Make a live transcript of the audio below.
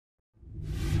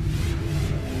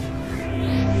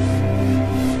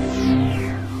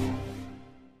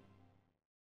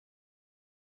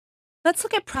Let's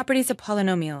look at properties of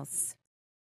polynomials.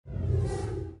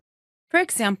 For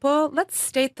example, let's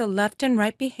state the left and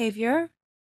right behavior,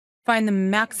 find the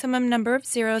maximum number of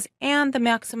zeros and the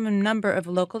maximum number of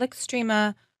local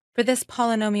extrema for this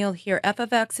polynomial here. F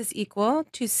of x is equal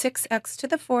to 6x to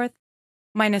the fourth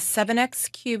minus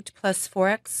 7x cubed plus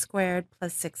 4x squared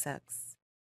plus 6x.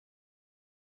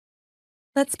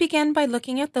 Let's begin by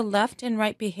looking at the left and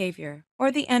right behavior,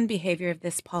 or the end behavior of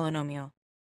this polynomial.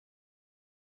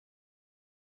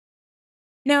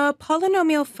 Now, a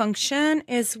polynomial function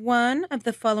is one of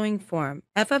the following form.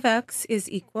 F of x is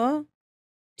equal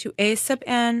to a sub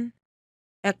n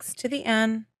x to the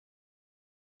n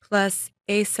plus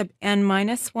a sub n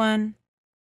minus 1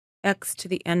 x to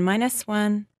the n minus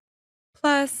 1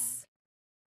 plus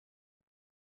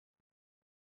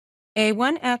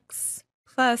a1x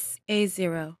plus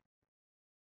a0.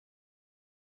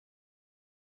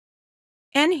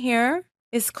 N here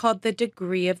is called the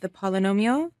degree of the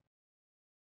polynomial,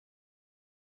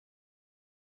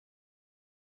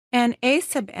 and a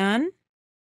sub n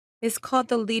is called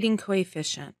the leading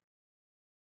coefficient,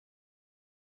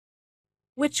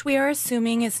 which we are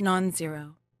assuming is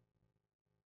non-zero.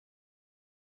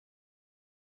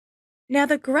 Now,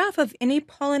 the graph of any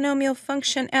polynomial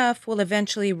function f will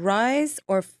eventually rise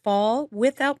or fall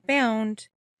without bound,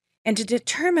 and to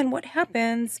determine what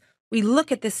happens, we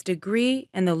look at this degree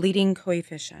and the leading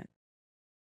coefficient.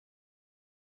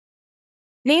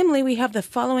 Namely, we have the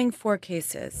following four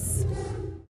cases.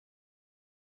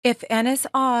 If n is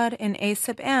odd and a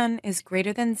sub n is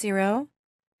greater than 0,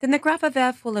 then the graph of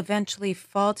f will eventually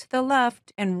fall to the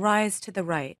left and rise to the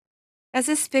right, as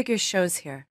this figure shows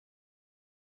here.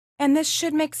 And this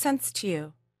should make sense to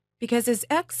you, because as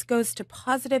x goes to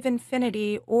positive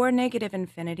infinity or negative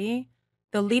infinity,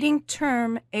 the leading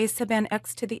term a sub n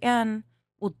x to the n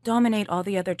will dominate all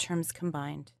the other terms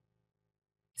combined.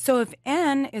 So if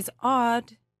n is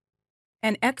odd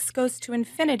and x goes to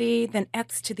infinity, then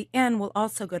x to the n will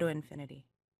also go to infinity.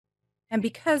 And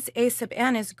because a sub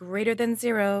n is greater than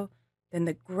 0, then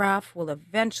the graph will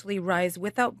eventually rise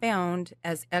without bound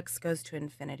as x goes to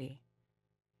infinity.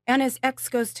 And as x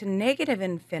goes to negative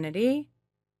infinity,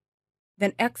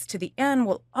 then x to the n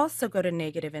will also go to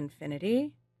negative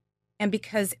infinity. And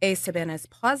because a sub n is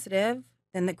positive,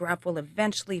 then the graph will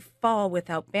eventually fall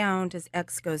without bound as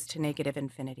x goes to negative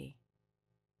infinity.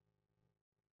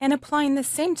 And applying the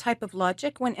same type of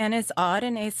logic when n is odd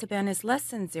and a sub n is less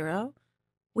than 0,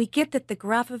 we get that the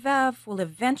graph of f will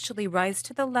eventually rise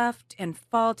to the left and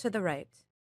fall to the right.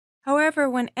 However,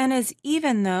 when n is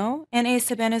even though and a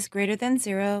sub n is greater than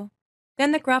 0,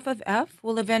 then the graph of f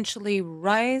will eventually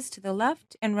rise to the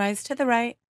left and rise to the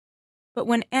right. But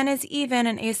when n is even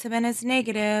and a sub n is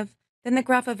negative, then the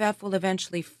graph of f will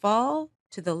eventually fall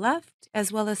to the left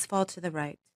as well as fall to the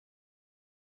right.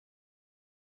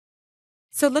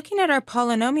 So looking at our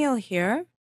polynomial here,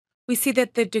 we see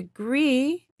that the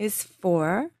degree is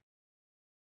 4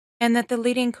 and that the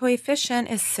leading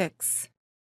coefficient is 6.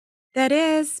 That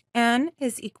is, n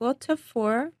is equal to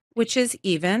 4, which is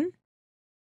even,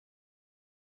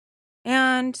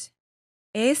 and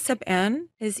a sub n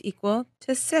is equal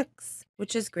to 6,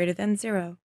 which is greater than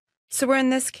 0. So we're in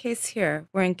this case here.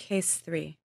 We're in case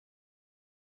 3.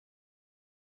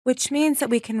 Which means that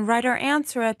we can write our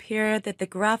answer up here that the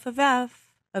graph of f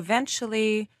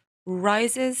eventually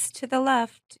rises to the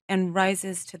left and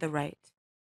rises to the right.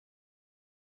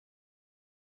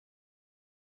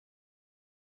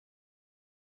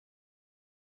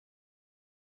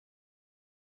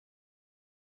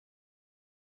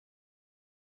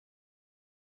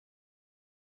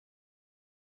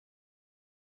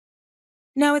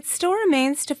 Now it still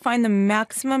remains to find the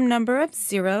maximum number of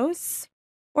zeros,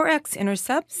 or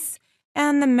x-intercepts,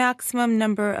 and the maximum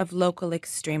number of local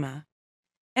extrema.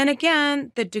 And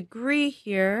again, the degree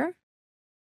here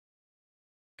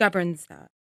governs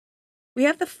that. We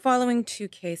have the following two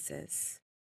cases.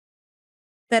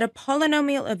 That a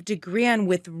polynomial of degree n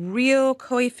with real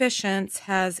coefficients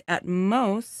has at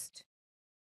most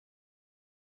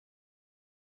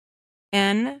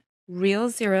n real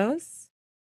zeros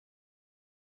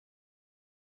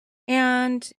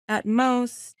and at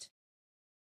most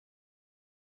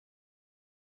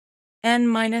n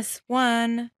minus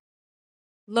 1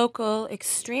 local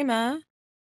extrema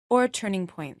or turning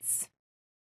points.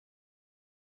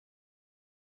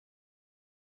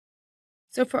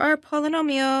 So for our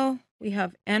polynomial, we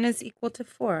have n is equal to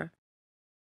 4,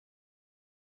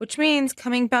 which means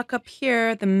coming back up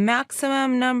here, the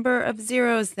maximum number of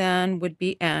zeros then would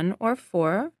be n, or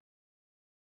 4,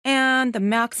 and the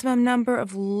maximum number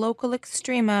of local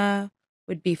extrema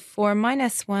would be 4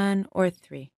 minus 1, or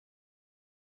 3.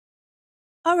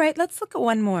 All right, let's look at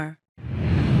one more.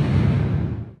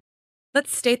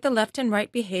 Let's state the left and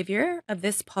right behavior of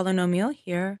this polynomial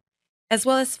here, as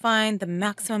well as find the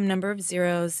maximum number of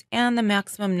zeros and the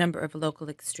maximum number of local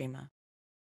extrema.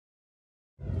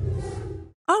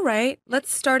 All right,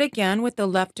 let's start again with the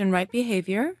left and right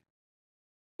behavior.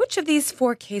 Which of these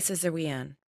four cases are we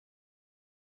in?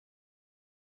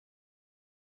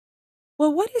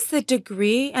 Well, what is the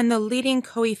degree and the leading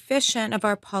coefficient of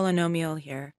our polynomial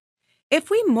here? If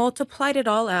we multiplied it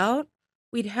all out,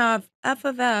 we'd have f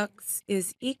of x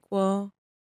is equal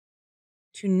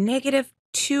to negative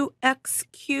 2x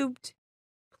cubed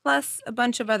plus a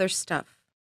bunch of other stuff.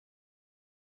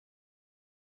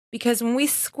 Because when we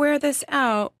square this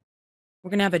out, we're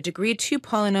going to have a degree 2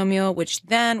 polynomial, which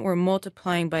then we're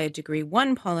multiplying by a degree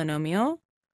 1 polynomial,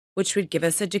 which would give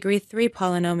us a degree 3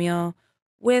 polynomial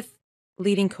with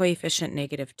leading coefficient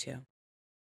negative 2,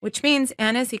 which means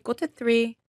n is equal to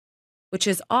 3, which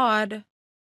is odd,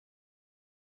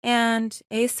 and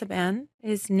a sub n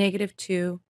is negative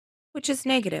 2, which is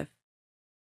negative.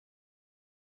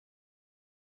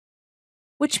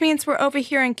 Which means we're over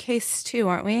here in case 2,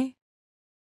 aren't we?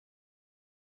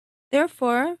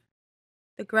 Therefore,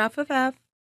 the graph of f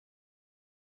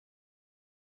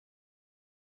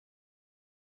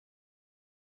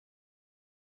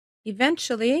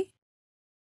eventually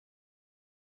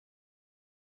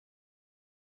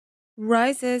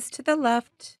rises to the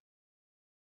left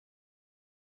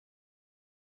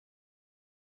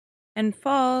and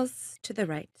falls to the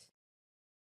right.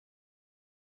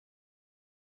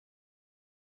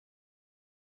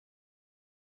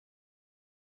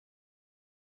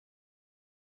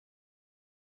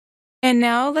 And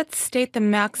now let's state the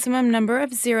maximum number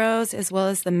of zeros as well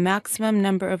as the maximum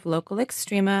number of local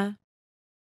extrema.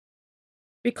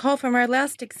 Recall from our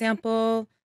last example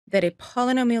that a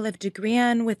polynomial of degree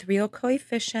n with real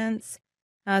coefficients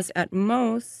has at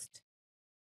most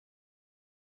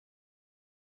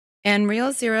n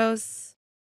real zeros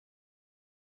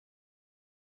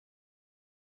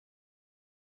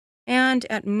and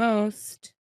at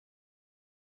most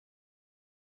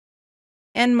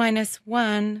n minus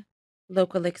 1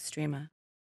 local extrema.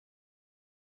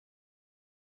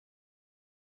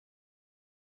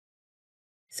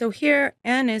 So here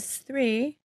n is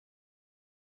 3,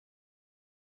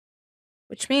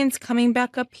 which means coming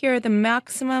back up here, the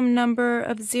maximum number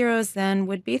of zeros then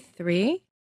would be 3.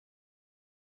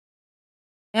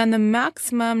 And the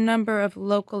maximum number of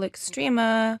local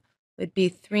extrema would be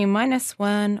 3 minus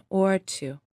 1 or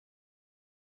 2.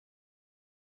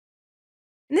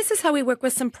 And this is how we work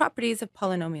with some properties of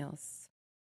polynomials.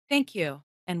 Thank you,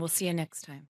 and we'll see you next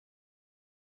time.